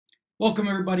Welcome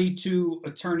everybody to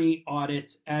Attorney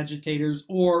Audits Agitators,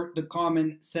 or the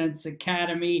Common Sense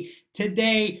Academy.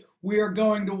 Today we are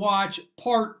going to watch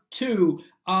part 2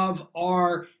 of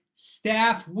our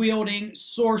staff-wielding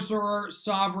sorcerer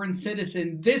sovereign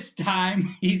citizen. This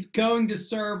time he's going to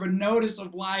serve a notice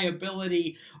of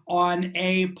liability on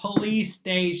a police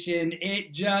station.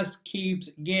 It just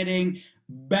keeps getting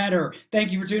better.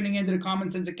 Thank you for tuning into the Common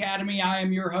Sense Academy. I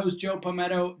am your host, Joe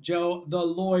Palmetto, Joe the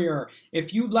Lawyer.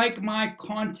 If you like my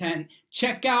content,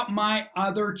 check out my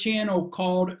other channel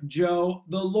called Joe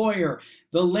the Lawyer.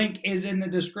 The link is in the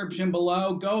description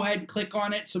below. Go ahead, click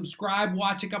on it, subscribe,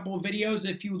 watch a couple of videos.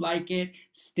 If you like it,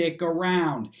 stick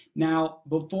around. Now,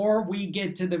 before we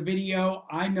get to the video,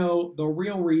 I know the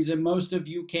real reason most of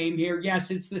you came here. Yes,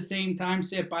 it's the same time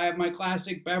sip. I have my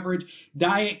classic beverage,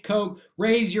 Diet Coke.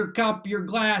 Raise your cup, your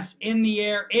glass in the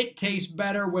air. It tastes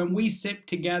better when we sip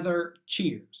together.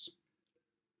 Cheers.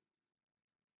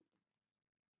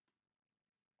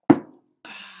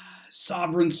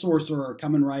 Sovereign Sorcerer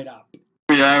coming right up.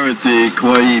 We are at the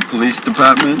Kauai Police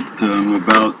Department. I'm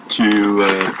about to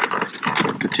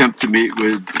attempt to meet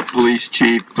with Police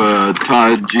Chief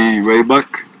Todd G. Raybuck.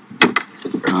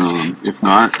 If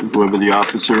not, whoever the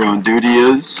officer on duty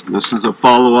is. This is a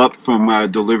follow-up from our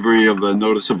delivery of a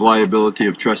notice of liability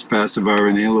of trespass of our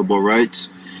inalienable rights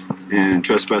and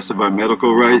trespass of our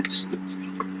medical rights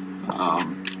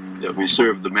that we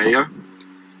served the mayor.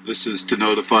 This is to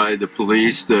notify the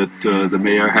police that the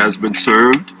mayor has been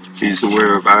served. He's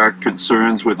aware of our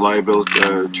concerns with liability,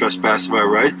 trespass of our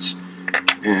rights,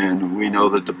 and we know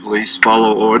that the police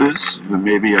follow orders and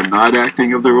maybe are not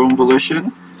acting of their own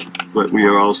volition, but we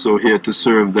are also here to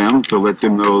serve them, to let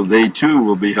them know they too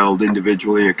will be held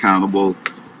individually accountable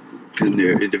in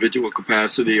their individual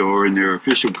capacity or in their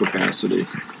official capacity.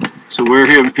 So we're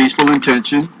here in peaceful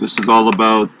intention. This is all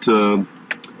about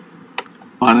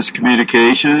honest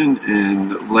communication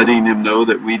and letting them know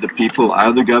that we the people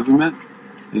are the government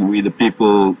and we the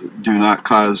people do not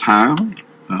cause harm.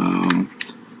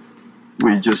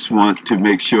 We just want to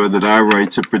make sure that our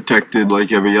rights are protected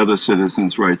like every other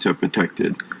citizen's rights are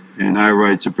protected. And our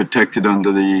rights are protected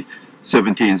under the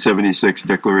 1776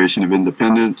 Declaration of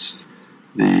Independence,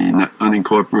 the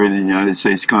unincorporated United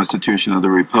States Constitution of the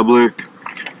Republic,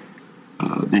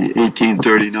 the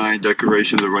 1839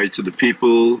 Declaration of the Rights of the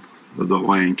People of the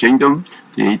Hawaiian Kingdom,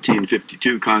 the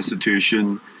 1852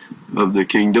 Constitution of the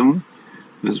Kingdom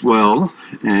as well,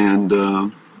 and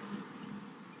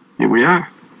here we are.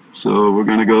 So we're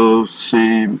going to go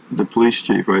see the police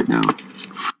chief right now.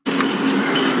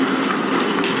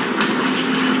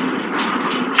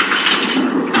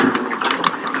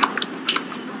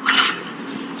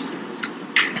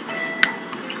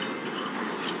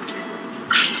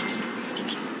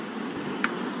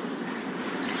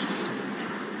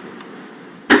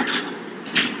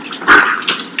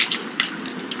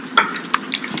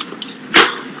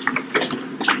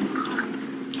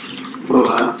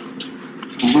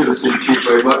 I'm here to see Chief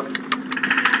Raybuck.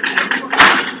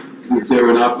 Is there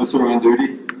an officer on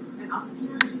duty? An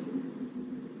officer on duty?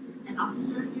 An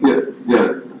officer on duty? Yeah.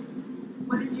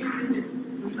 What is your visit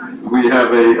regarding? We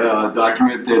have a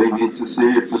document that he needs to see.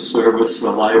 It's a service, a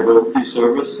liability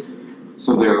service.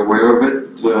 So they're aware of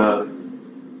it,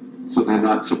 so they're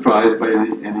not surprised by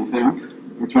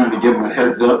anything. We're trying to give them a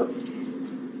heads up.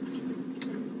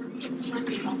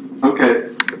 Okay.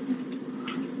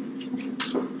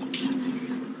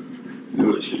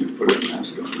 Maybe I should put a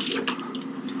mask on.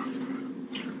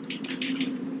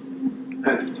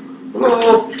 Hey.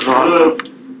 Hello. Hello.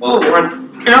 Oh, we're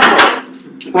on camera.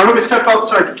 Why don't we step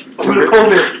outside through the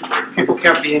COVID? People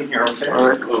can't be in here, okay? All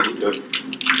right. Oh, good.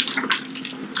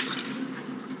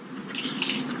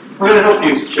 We're going to help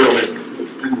you, gentlemen.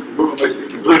 Who am I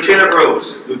speaking? Lieutenant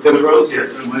Rose. Lieutenant Rose?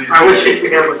 Yes. I would shake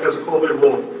your hand because of COVID.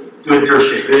 We'll do a deer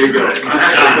shake. There you go.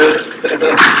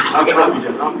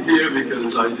 I'm here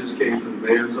because I just came from the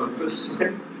mayor's office.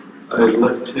 Okay. I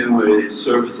left him a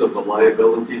service of a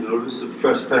liability notice of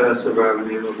trespass of our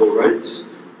inalienable rights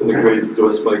for the grant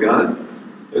endorsed by God,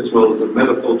 as well as a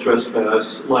medical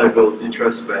trespass, liability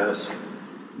trespass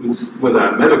with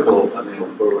our medical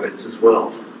inalienable rights as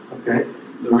well. Okay.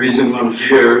 The reason I'm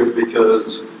here is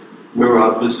because your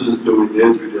office is doing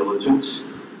their due diligence,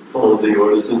 follow the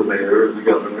orders of the mayor and the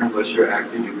governor, unless you're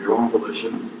acting of your own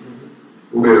volition,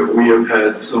 where we have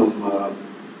had some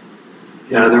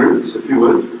gatherings, if you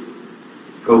would,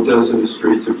 protests in the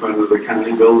streets in front of the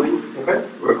county building, Okay.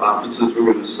 where officers were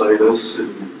going to cite us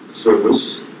in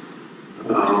service.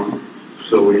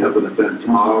 So we have an event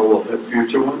tomorrow, we'll have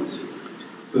future ones.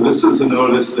 So this is a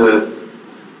notice that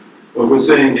what we're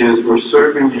saying is we're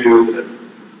serving you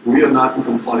we are not in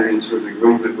compliance with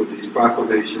agreement with these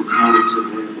proclamations, edicts,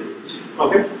 and mandates.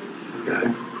 Okay.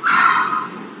 Okay.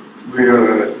 We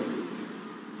are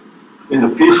in a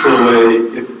peaceful way.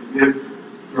 If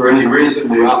for any reason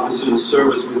the officers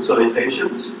serve us with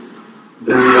citations,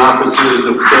 then the officers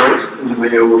themselves and the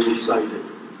mayor will be cited.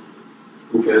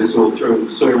 Okay, so in terms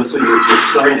of servicing or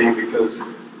just citing, because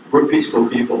we're peaceful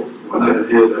people. We're not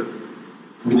here to,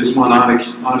 we just want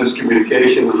honest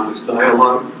communication and honest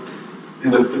dialogue.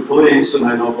 And if the police, and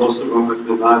I know most of them, if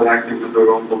they're not acting of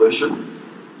their own volition,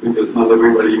 because not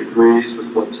everybody agrees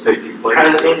with what's taking place.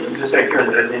 Has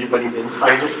anybody been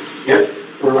cited yet?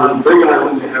 Well, on Big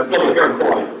Island, they have. Okay, very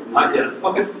quiet. Not yet.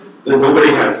 Okay. Nobody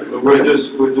has. But we're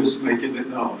just making it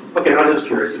known. Okay, I'm just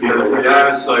curious. If we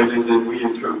are cited, then we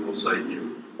in turn will cite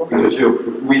you. Okay. Because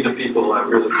we the people are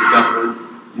really the government.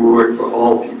 You work for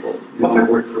all people. You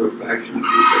don't work for a faction of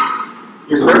people.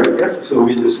 You're correct, yes. So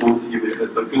we just want to give you a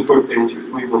heads up. Because we're patriots.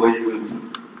 We believe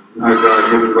in our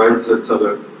God-given rights. That's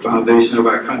the foundation of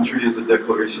our country is the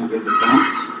Declaration of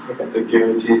Independence. Okay. That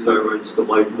guarantees our rights to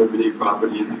life, liberty,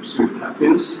 property, and the pursuit of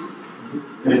happiness.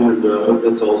 And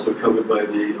that's also covered by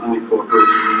the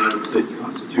unincorporated United States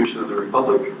Constitution of the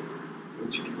Republic,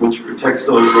 which protects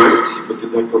those rights, but the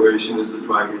Declaration is the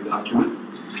driving document.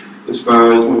 As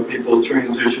far as when people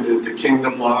transition into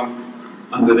kingdom law,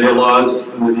 under their laws,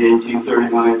 under the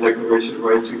 1839 Declaration of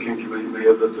Rights and King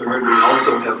Kamehameha III, we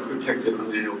also have protected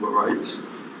unalienable rights.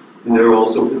 And they're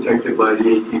also protected by the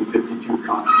 1852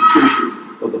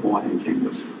 Constitution of the Hawaiian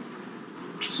Kingdom.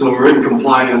 So we're in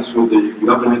compliance with the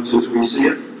governance as we see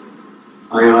it.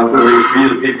 We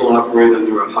the people operate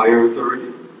under a higher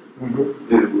authority.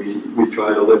 Mm-hmm. And we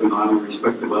try to live in honor and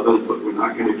respect of others, but we're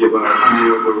not going to give our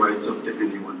unalienable rights up to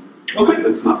anyone. Okay.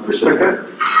 That's not for sure.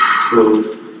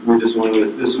 So we just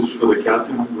wanted, this was for the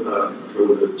captain,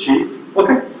 for the chief.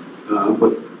 Okay.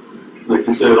 But like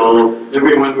I said,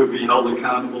 everyone would be held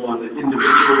accountable on an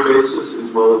individual basis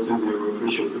as well as in their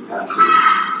official capacity.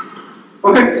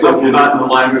 Okay. So if you're not in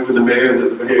alignment with the mayor,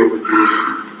 then the mayor would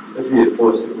be, if he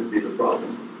enforced it, would be the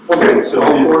problem. Okay. So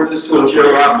if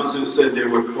your officers said they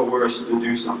were coerced to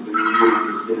do something, we would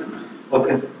understand that.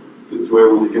 Okay. It's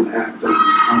where we can act on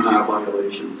our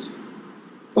violations.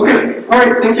 Okay. All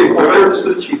right. Thank you. All right. This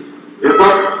is the chief. Good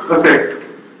luck. Okay.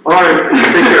 All right.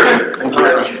 Take care. Thank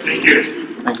you. Thank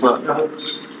you. Thanks a lot.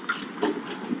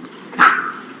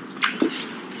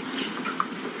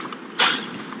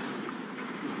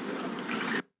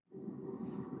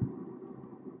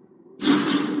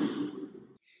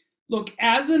 Look,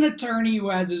 as an attorney who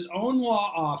has his own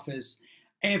law office,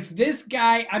 if this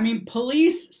guy, I mean,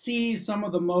 police see some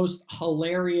of the most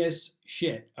hilarious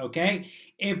shit, okay?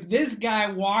 If this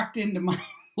guy walked into my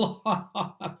law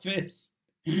office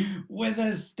with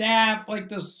a staff like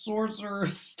the Sorcerer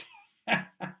staff,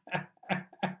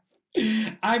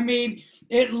 I mean,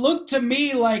 it looked to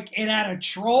me like it had a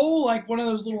troll, like one of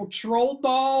those little troll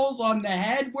dolls on the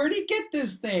head. Where did he get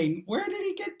this thing? Where did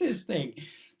he get this thing?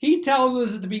 He tells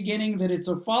us at the beginning that it's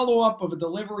a follow-up of a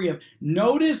delivery of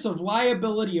notice of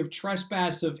liability of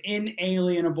trespass of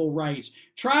inalienable rights.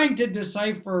 Trying to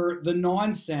decipher the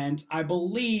nonsense, I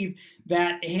believe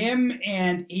that him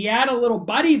and he had a little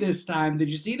buddy this time.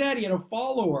 Did you see that? He had a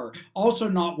follower, also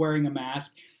not wearing a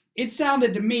mask. It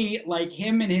sounded to me like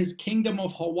him and his Kingdom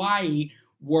of Hawaii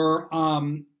were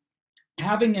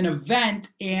having an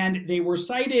event, and they were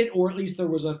cited, or at least there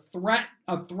was a threat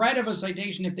of a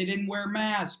citation if they didn't wear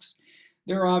masks.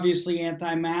 They're obviously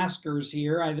anti-maskers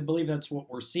here. I believe that's what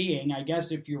we're seeing. I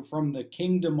guess if you're from the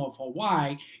Kingdom of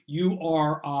Hawaii, you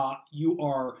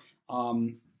are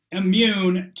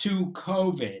immune to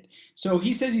COVID. So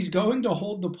he says he's going to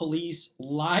hold the police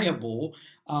liable.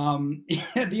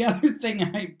 The other thing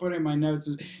I put in my notes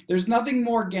is there's nothing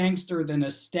more gangster than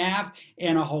a staff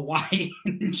and a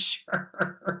Hawaiian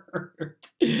shirt.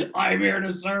 I'm here to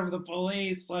serve the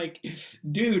police. Like,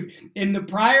 dude, in the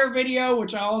prior video,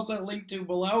 which I also linked to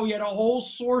below, he had a whole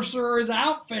Sorcerer's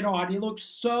outfit on. He looked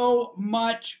so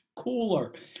much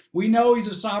cooler. We know he's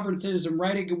a sovereign citizen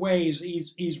right away.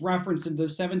 He's referencing the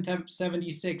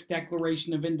 1776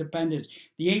 Declaration of Independence,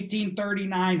 the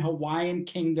 1839 Hawaiian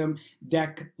Kingdom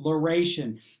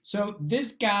Declaration. So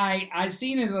this guy, I've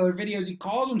seen his other videos, he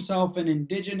calls himself an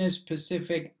indigenous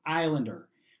Pacific Islander.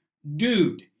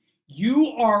 Dude, he's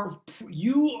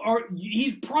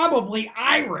probably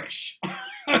Irish,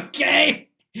 okay?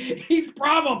 He's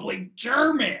probably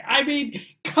German. I mean,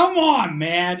 come on,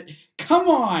 man. Come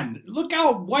on. Look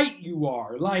how white you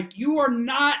are. Like, you are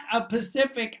not a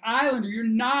Pacific Islander. You're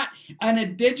not an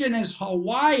indigenous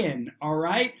Hawaiian, all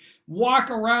right? Walk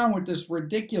around with this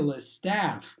ridiculous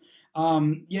staff.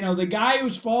 You know, the guy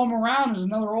who's following him around is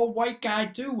another old white guy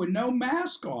too with no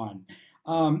mask on.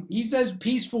 He says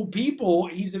peaceful people.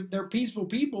 They're peaceful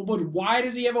people, but why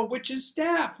does he have a witch's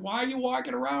staff? Why are you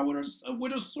walking around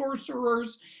with a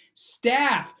sorcerer's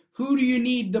staff? Who do you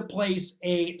need to place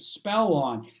a spell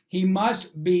on? He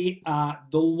must be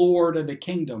the Lord of the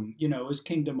kingdom. You know, his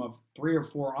kingdom of 3 or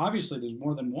 4. Obviously, there's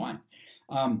more than one.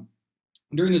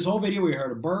 During this whole video, we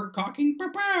heard a bird cawking.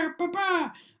 Ba-ba,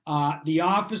 ba-ba. The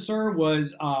officer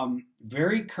was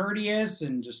very courteous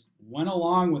and just went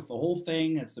along with the whole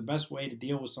thing. That's the best way to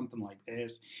deal with something like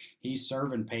this. He's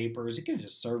serving papers. He could have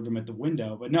just served them at the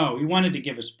window, but no, he wanted to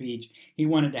give a speech. He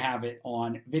wanted to have it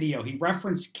on video. He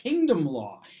referenced kingdom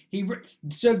law.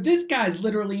 So this guy's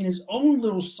literally in his own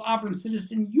little sovereign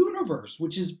citizen universe,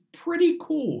 which is pretty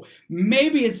cool.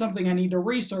 Maybe it's something I need to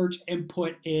research and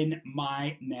put in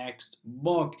my next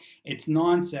book. It's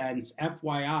nonsense.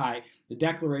 FYI, the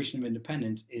Declaration of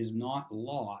Independence is not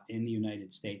law in the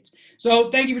United States.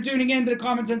 So thank you for tuning in to the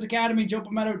Common Sense Academy. Joe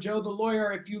Palmetto, Joe the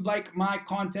Lawyer. If you like my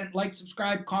content, like,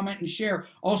 subscribe, comment, and share.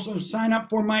 Also, sign up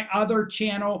for my other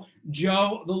channel,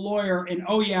 Joe the Lawyer. And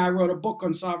oh yeah, I wrote a book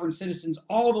on sovereign citizens.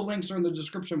 All the links are in the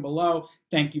description below.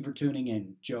 Thank you for tuning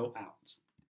in. Joe out.